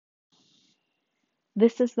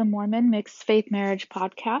This is the Mormon Mixed Faith Marriage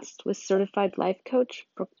Podcast with certified life coach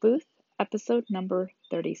Brooke Booth, episode number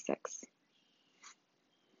 36.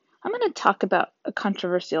 I'm going to talk about a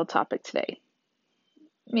controversial topic today.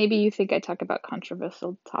 Maybe you think I talk about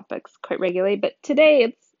controversial topics quite regularly, but today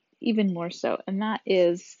it's even more so, and that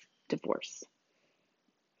is divorce.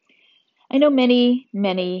 I know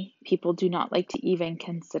many people do not like to even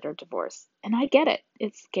consider divorce, and I get it.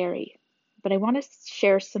 It's scary, but I want to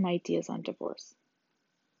share some ideas on divorce.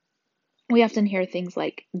 We often hear things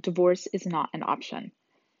like divorce is not an option.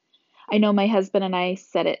 I know my husband and I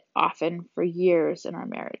said it often for years in our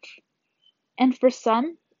marriage. And for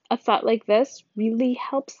some, a thought like this really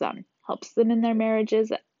helps them in their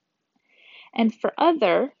marriages. And for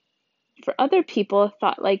other people, a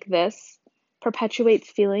thought like this perpetuates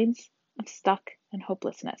feelings of stuck and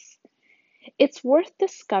hopelessness. It's worth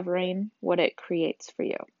discovering what it creates for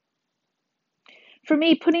you. For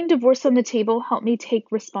me, putting divorce on the table helped me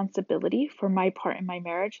take responsibility for my part in my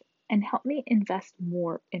marriage and helped me invest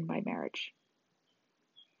more in my marriage.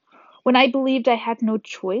 When I believed I had no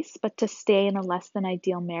choice but to stay in a less than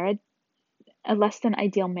ideal marriage,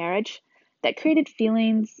 that created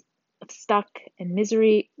feelings of stuck and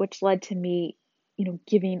misery, which led to me,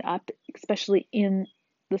 giving up, especially in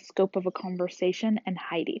the scope of a conversation, and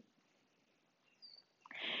hiding.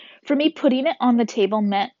 For me, putting it on the table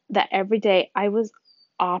meant that every day I was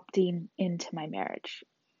opting into my marriage.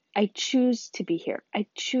 I choose to be here. I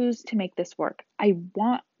choose to make this work. I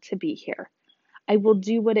want to be here. I will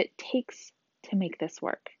do what it takes to make this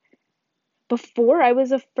work. Before, I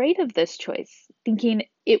was afraid of this choice, thinking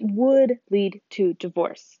it would lead to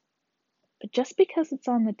divorce. But just because it's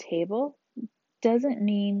on the table doesn't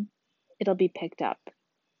mean it'll be picked up.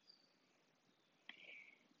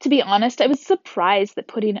 To be honest, I was surprised that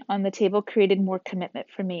putting it on the table created more commitment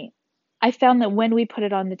for me. I found that when we put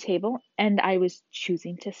it on the table and I was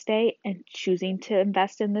choosing to stay and choosing to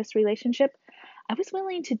invest in this relationship, I was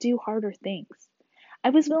willing to do harder things. I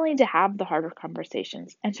was willing to have the harder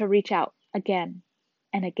conversations and to reach out again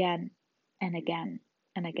and again and again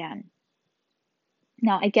and again.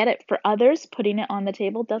 Now, I get it. For others, putting it on the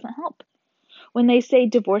table doesn't help. When they say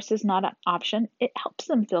divorce is not an option, it helps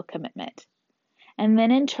them feel commitment. And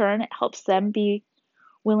then in turn, it helps them be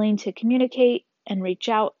willing to communicate and reach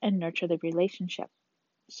out and nurture the relationship.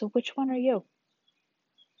 So which one are you?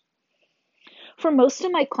 For most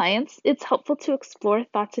of my clients, it's helpful to explore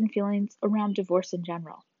thoughts and feelings around divorce in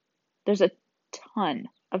general. There's a ton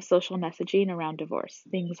of social messaging around divorce.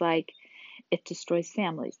 Things like it destroys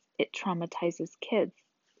families, it traumatizes kids,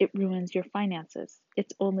 it ruins your finances,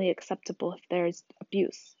 it's only acceptable if there's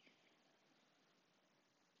abuse.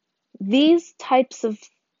 These types of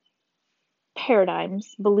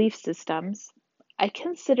paradigms, belief systems, I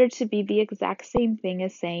consider to be the exact same thing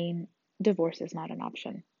as saying divorce is not an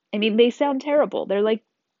option. I mean, they sound terrible. They're like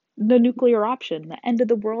the nuclear option, the end of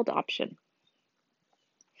the world option,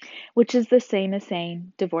 which is the same as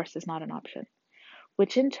saying divorce is not an option,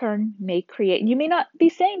 which in turn may create, you may not be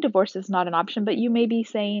saying divorce is not an option, but you may be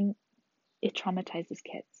saying it traumatizes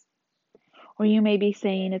kids. Or you may be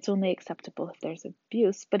saying it's only acceptable if there's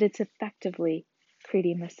abuse, but it's effectively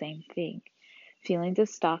creating the same thing. Feelings of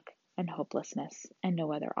stuck and hopelessness and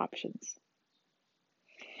no other options.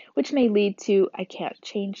 Which may lead to, I can't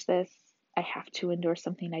change this. I have to endure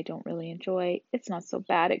something I don't really enjoy. It's not so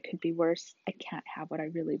bad. It could be worse. I can't have what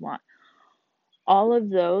I really want. All of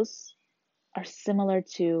those are similar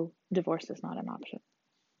to divorce is not an option.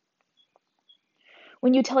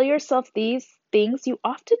 When you tell yourself these things, you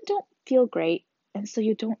often don't feel great, and so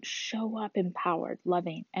you don't show up empowered,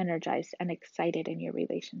 loving, energized, and excited in your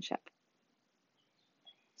relationship.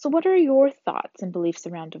 So what are your thoughts and beliefs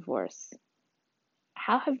around divorce?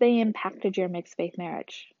 How have they impacted your mixed faith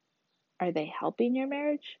marriage? Are they helping your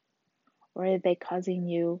marriage, or are they causing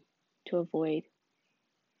you to avoid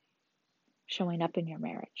showing up in your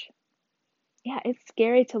marriage? Yeah, it's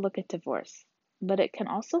scary to look at divorce, but it can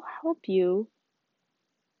also help you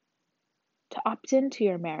to opt into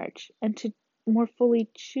your marriage and to more fully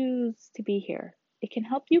choose to be here. It can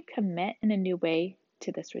help you commit in a new way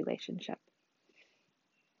to this relationship.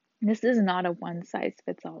 This is not a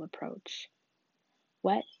one-size-fits-all approach.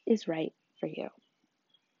 What is right for you?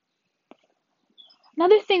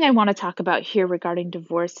 Another thing I want to talk about here regarding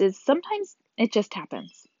divorce is sometimes it just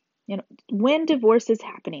happens. When divorce is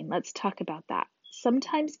happening, let's talk about that.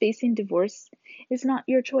 Sometimes facing divorce is not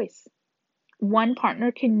your choice. One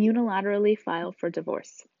partner can unilaterally file for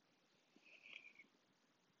divorce.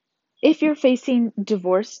 If you're facing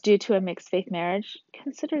divorce due to a mixed faith marriage,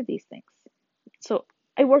 consider these things. So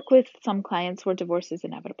I work with some clients where divorce is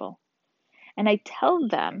inevitable. And I tell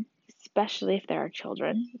them, especially if there are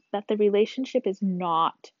children, that the relationship is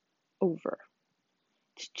not over.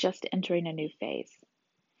 It's just entering a new phase.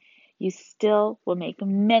 You still will make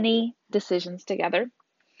many decisions together.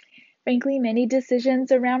 Frankly, many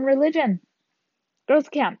decisions around religion, girls'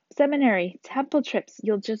 camp, seminary, temple trips.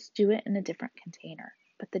 You'll just do it in a different container,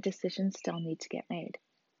 but the decisions still need to get made.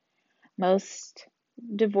 Most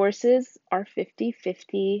divorces are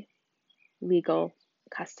 50-50 legal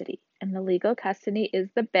custody. And the legal custody is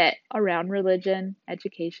the bit around religion,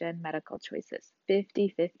 education, medical choices.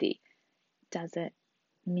 50-50 doesn't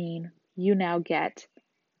mean you now get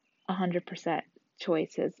 100%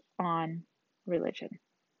 choices on religion.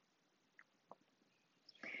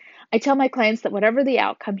 I tell my clients that whatever the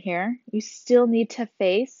outcome here, you still need to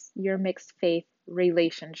face your mixed faith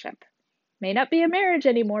relationship. May not be a marriage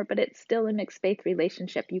anymore, but it's still a mixed faith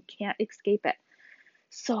relationship. You can't escape it.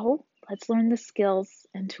 So let's learn the skills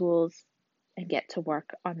and tools and get to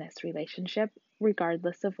work on this relationship,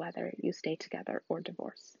 regardless of whether you stay together or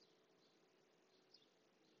divorce.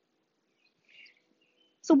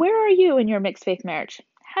 So where are you in your mixed faith marriage?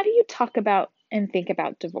 How do you talk about and think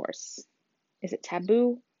about divorce? Is it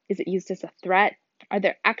taboo? Is it used as a threat? Are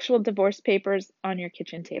there actual divorce papers on your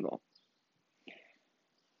kitchen table?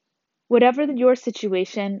 Whatever your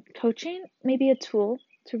situation, coaching may be a tool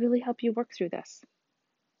to really help you work through this.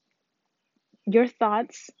 Your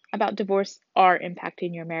thoughts about divorce are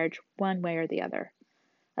impacting your marriage one way or the other.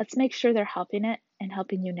 Let's make sure they're helping it and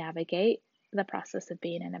helping you navigate the process of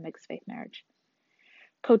being in a mixed faith marriage.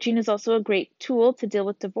 Coaching is also a great tool to deal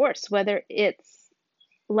with divorce, whether it's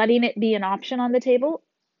letting it be an option on the table,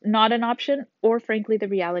 not an option, or frankly, the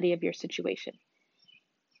reality of your situation.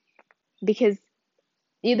 Because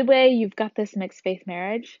either way, you've got this mixed faith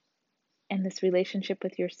marriage and this relationship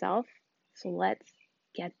with yourself. So let's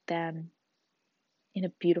get them in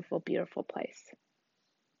a beautiful, beautiful place.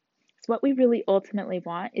 So what we really ultimately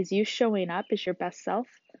want is you showing up as your best self,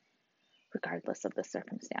 regardless of the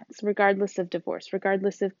circumstance, regardless of divorce,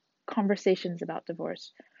 regardless of conversations about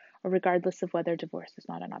divorce, or regardless of whether divorce is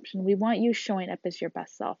not an option. We want you showing up as your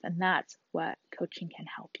best self, and that's what coaching can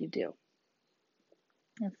help you do.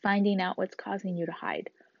 And finding out what's causing you to hide,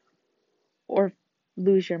 or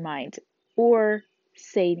lose your mind, or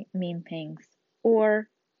say mean things, or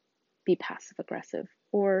be passive aggressive,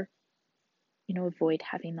 or avoid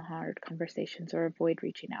having the hard conversations or avoid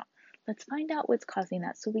reaching out. Let's find out what's causing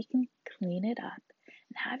that so we can clean it up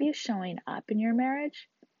and have you showing up in your marriage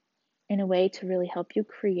in a way to really help you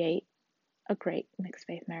create a great mixed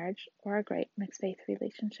faith marriage or a great mixed faith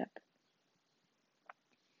relationship.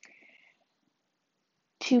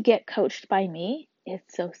 To get coached by me,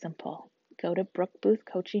 it's so simple. Go to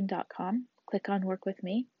brookeboothcoaching.com, click on Work With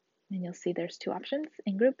Me, and you'll see there's two options: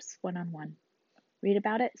 in groups, one-on-one. Read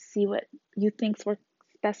about it, see what you think works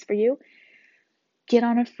best for you. Get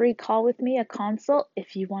on a free call with me, a consult,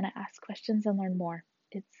 if you want to ask questions and learn more.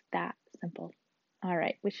 It's that simple. All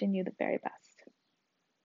right, wishing you the very best.